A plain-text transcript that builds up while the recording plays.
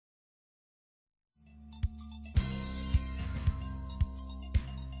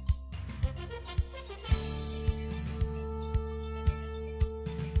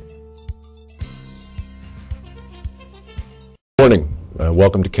Morning.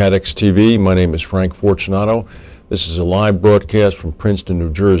 Welcome to CATEX-TV. My name is Frank Fortunato. This is a live broadcast from Princeton,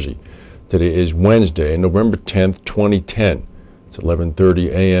 New Jersey. Today is Wednesday, November 10th, 2010. It's 11:30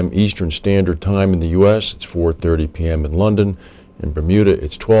 a.m. Eastern Standard Time in the U.S. It's 4:30 p.m. in London. In Bermuda,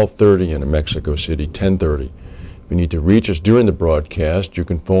 it's 12:30, and in Mexico City, 10:30. If you need to reach us during the broadcast, you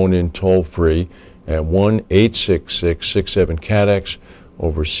can phone in toll-free at 1-866-67-CATEX.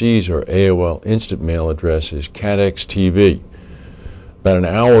 Overseas, our AOL instant mail address is CATEX-TV. About an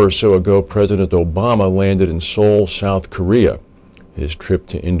hour or so ago, President Obama landed in Seoul, South Korea. His trip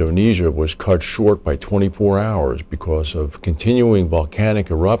to Indonesia was cut short by 24 hours because of continuing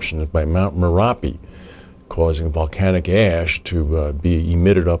volcanic eruptions by Mount Merapi, causing volcanic ash to be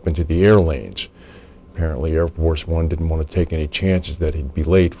emitted up into the air lanes. Apparently, Air Force One didn't want to take any chances that he'd be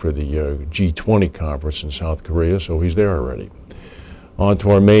late for the G20 conference in South Korea, so he's there already. On to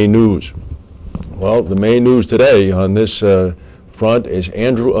our main news. Well, the main news today on this front is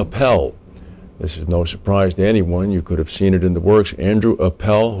Andrew Appel. This is no surprise to anyone. You could have seen it in the works. Andrew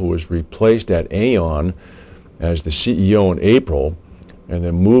Appel, who was replaced at Aon as the CEO in April and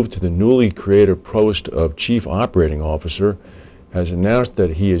then moved to the newly created post of Chief Operating Officer, has announced that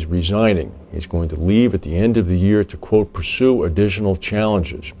he is resigning. He's going to leave at the end of the year to, quote, pursue additional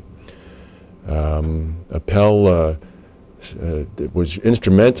challenges. Appel was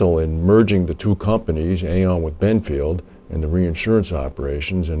instrumental in merging the two companies, Aon with Benfield, and the reinsurance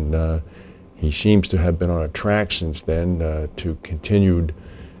operations, and he seems to have been on a track since then to continued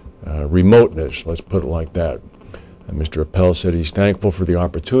remoteness, let's put it like that. Mr. Appel said he's thankful for the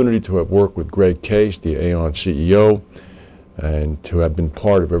opportunity to have worked with Greg Case, the Aon CEO, and to have been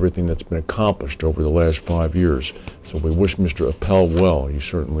part of everything that's been accomplished over the last 5 years. So we wish Mr. Appel well. He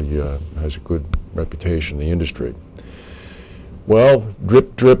certainly has a good reputation in the industry. Well,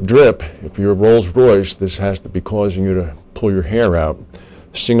 drip, drip, drip. If you're Rolls-Royce, this has to be causing you to pull your hair out.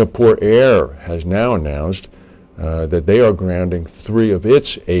 Singapore Air has now announced that they are grounding 3 of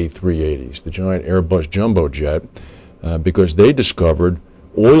its A380s, the giant Airbus jumbo jet, because they discovered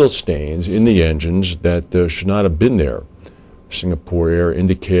oil stains in the engines that should not have been there. Singapore Air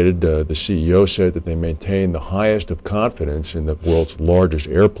indicated, the CEO said that they maintain the highest of confidence in the world's largest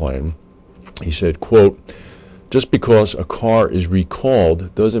airplane. He said, quote, just because a car is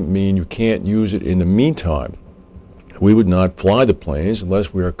recalled doesn't mean you can't use it in the meantime. We would not fly the planes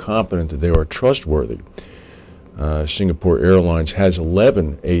unless we are confident that they are trustworthy. Singapore Airlines has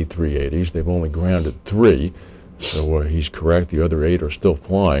 11 A380s. They've only grounded 3, so he's correct. The other 8 are still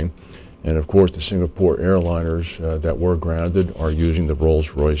flying. And of course, the Singapore airliners that were grounded are using the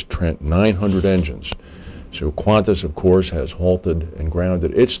Rolls-Royce Trent 900 engines. So Qantas, of course, has halted and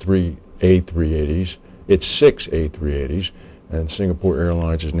grounded its 3 A380s. It's 6 A380s, and Singapore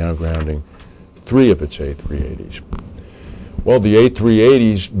Airlines is now grounding 3 of its A380s. Well, the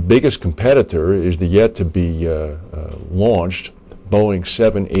A380's biggest competitor is the yet-to-be launched Boeing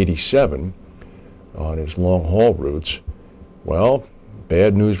 787 on its long-haul routes. Well,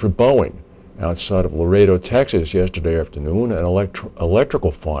 bad news for Boeing. Outside of Laredo, Texas, yesterday afternoon, an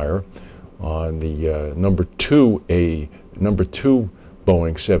electrical fire on the number two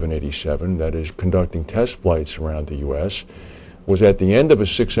Boeing 787 that is conducting test flights around the U.S. was at the end of a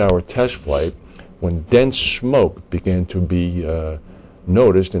 6-hour test flight when dense smoke began to be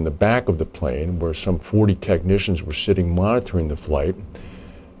noticed in the back of the plane where some 40 technicians were sitting monitoring the flight.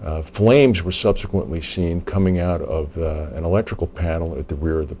 Flames were subsequently seen coming out of an electrical panel at the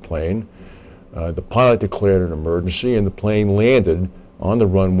rear of the plane. The pilot declared an emergency and the plane landed on the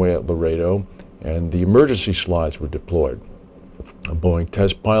runway at Laredo and the emergency slides were deployed. A Boeing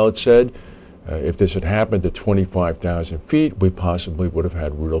test pilot said, if this had happened at 25,000 feet, we possibly would have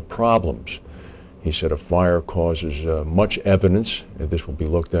had real problems. He said a fire causes much evidence, and this will be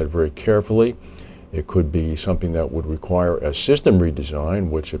looked at very carefully. It could be something that would require a system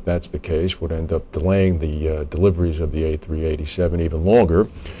redesign, which, if that's the case, would end up delaying the deliveries of the A387 even longer.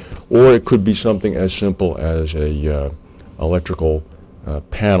 Or it could be something as simple as a electrical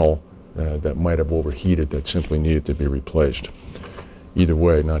panel that might have overheated that simply needed to be replaced. Either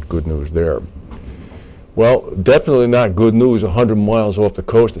way, not good news there. Well, definitely not good news 100 miles off the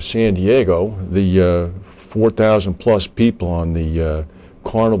coast of San Diego. The 4,000 plus people on the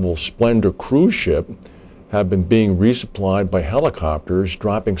Carnival Splendor cruise ship have been being resupplied by helicopters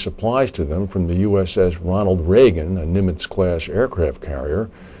dropping supplies to them from the USS Ronald Reagan, a Nimitz-class aircraft carrier.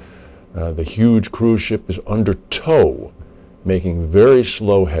 The huge cruise ship is under tow, making very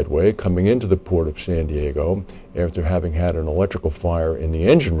slow headway coming into the port of San Diego after having had an electrical fire in the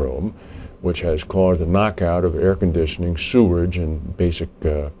engine room, which has caused a knockout of air conditioning, sewerage, and basic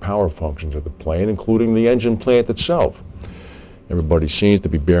power functions of the plane, including the engine plant itself. Everybody seems to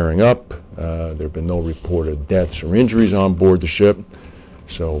be bearing up. There have been no reported deaths or injuries on board the ship.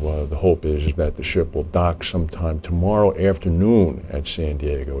 So the hope is that the ship will dock sometime tomorrow afternoon at San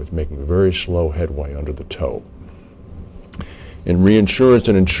Diego. It's making very slow headway under the tow. In reinsurance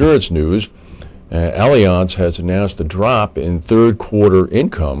and insurance news, Allianz has announced a drop in third quarter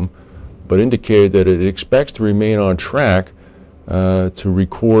income, but indicated that it expects to remain on track to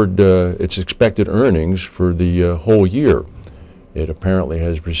record its expected earnings for the whole year. It apparently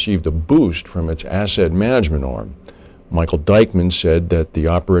has received a boost from its asset management arm. Michael Dykman said that the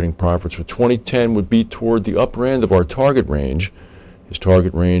operating profits for 2010 would be toward the upper end of our target range. His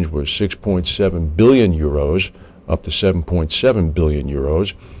target range was 6.7 billion euros up to 7.7 billion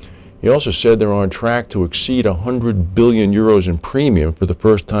euros. He also said they're on track to exceed 100 billion euros in premium for the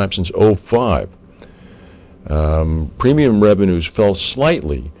first time since 2005. Premium revenues fell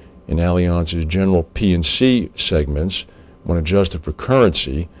slightly in Allianz's general P&C segments when adjusted for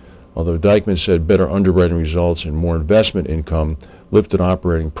currency, although Dykman said better underwriting results and more investment income lifted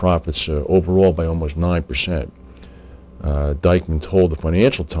operating profits overall by almost 9%. Dykman told the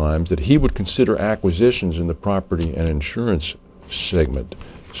Financial Times that he would consider acquisitions in the property and insurance segment,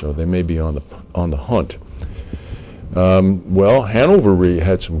 so they may be on the hunt. Well, Hanover Re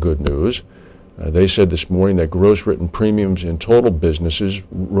had some good news. They said this morning that gross written premiums in total businesses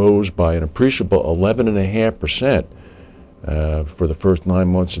rose by an appreciable 11.5%. For the first 9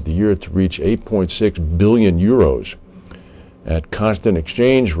 months of the year to reach 8.6 billion euros. At constant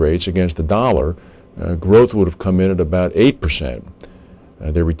exchange rates against the dollar, growth would have come in at about 8%.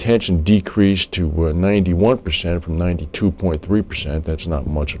 Their retention decreased to 91% from 92.3%. That's not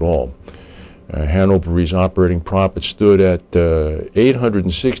much at all. Hanover Re's operating profit stood at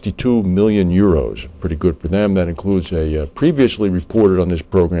 862 million euros. Pretty good for them. That includes a previously reported on this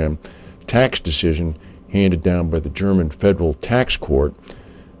program tax decision handed down by the German Federal Tax Court,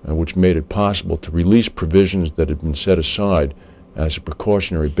 which made it possible to release provisions that had been set aside as a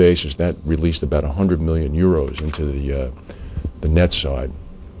precautionary basis. That released about 100 million euros into the net side.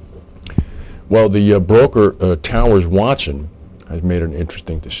 Well, the broker Towers Watson has made an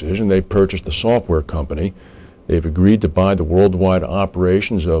interesting decision. They purchased a software company. They've agreed to buy the worldwide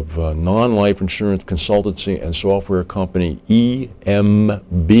operations of non-life insurance consultancy and software company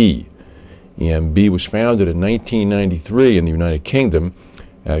EMB. EMB was founded in 1993 in the United Kingdom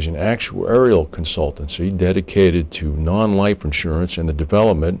as an actuarial consultancy dedicated to non-life insurance and the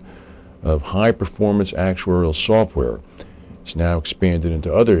development of high-performance actuarial software. It's now expanded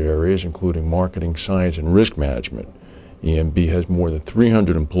into other areas, including marketing, science, and risk management. EMB has more than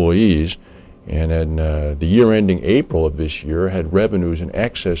 300 employees, and in the year ending April of this year had revenues in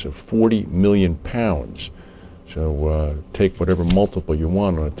excess of 40 million pounds. So take whatever multiple you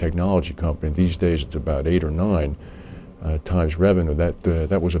want on a technology company. These days it's about 8 or 9 times revenue.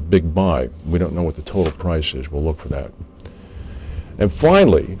 That was a big buy. We don't know what the total price is. We'll look for that. And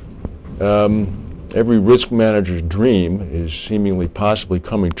finally, every risk manager's dream is seemingly possibly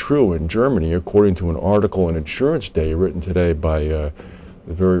coming true in Germany, according to an article in Insurance Day written today by the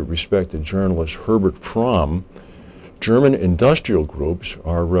very respected journalist Herbert Fromm. German industrial groups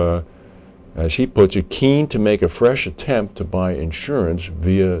are as he puts it, keen to make a fresh attempt to buy insurance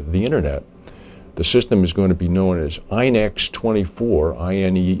via the internet. The system is going to be known as INEX24,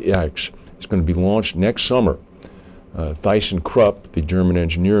 I-N-E-X. It's going to be launched next summer. ThyssenKrupp, the German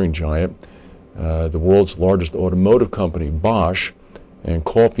engineering giant, the world's largest automotive company, Bosch, and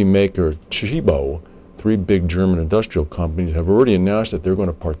coffee maker Tchibo, 3 big German industrial companies, have already announced that they're going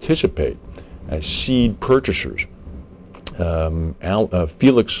to participate as seed purchasers.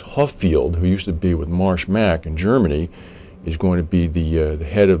 Felix Hoffield, who used to be with Marsh Mack in Germany, is going to be the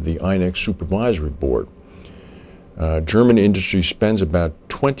head of the INEX Supervisory Board. German industry spends about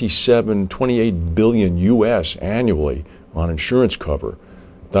 28 billion US annually on insurance cover.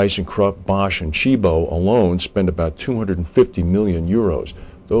 ThyssenKrupp, Bosch, and Tchibo alone spend about 250 million euros.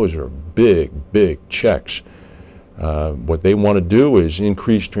 Those are big, big checks. What they want to do is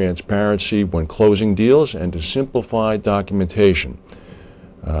increase transparency when closing deals and to simplify documentation.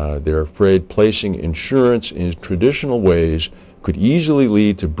 They're afraid placing insurance in traditional ways could easily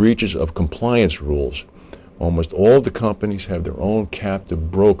lead to breaches of compliance rules. Almost all of the companies have their own captive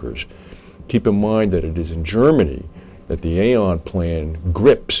brokers. Keep in mind that it is in Germany that the Aon plan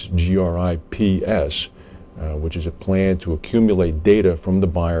GRIPS, G-R-I-P-S, which is a plan to accumulate data from the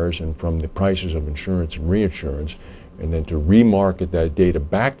buyers and from the prices of insurance and reinsurance, and then to remarket that data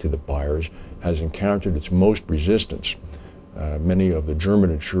back to the buyers, has encountered its most resistance. Many of the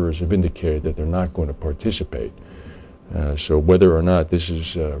German insurers have indicated that they're not going to participate. So whether or not this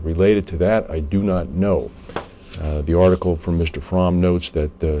is related to that, I do not know. The article from Mr. Fromm notes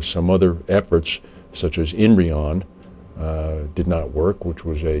that some other efforts, such as INRION, did not work, which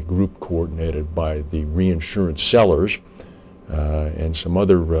was a group coordinated by the reinsurance sellers, and some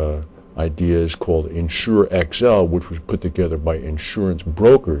other ideas called InsureXL, which was put together by insurance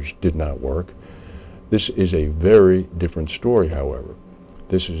brokers, did not work. This is a very different story, however.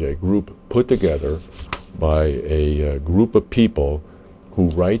 This is a group put together by a group of people who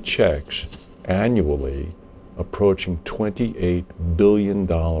write checks annually approaching $28 billion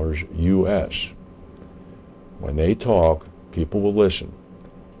US. When they talk, people will listen.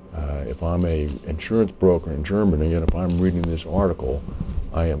 If I'm an insurance broker in Germany and if I'm reading this article,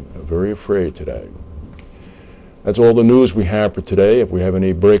 I am very afraid today. That's all the news we have for today. If we have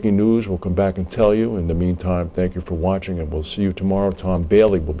any breaking news, we'll come back and tell you. In the meantime, thank you for watching, and we'll see you tomorrow. Tom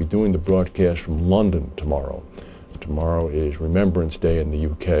Bailey will be doing the broadcast from London tomorrow. Tomorrow is Remembrance Day in the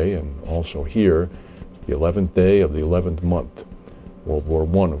UK, and also here, it's the 11th day of the 11th month. World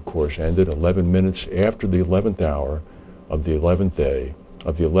War I, of course, ended 11 minutes after the 11th hour of the 11th day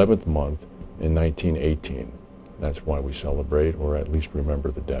of the 11th month in 1918. That's why we celebrate, or at least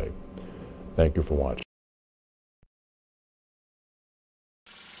remember the day. Thank you for watching.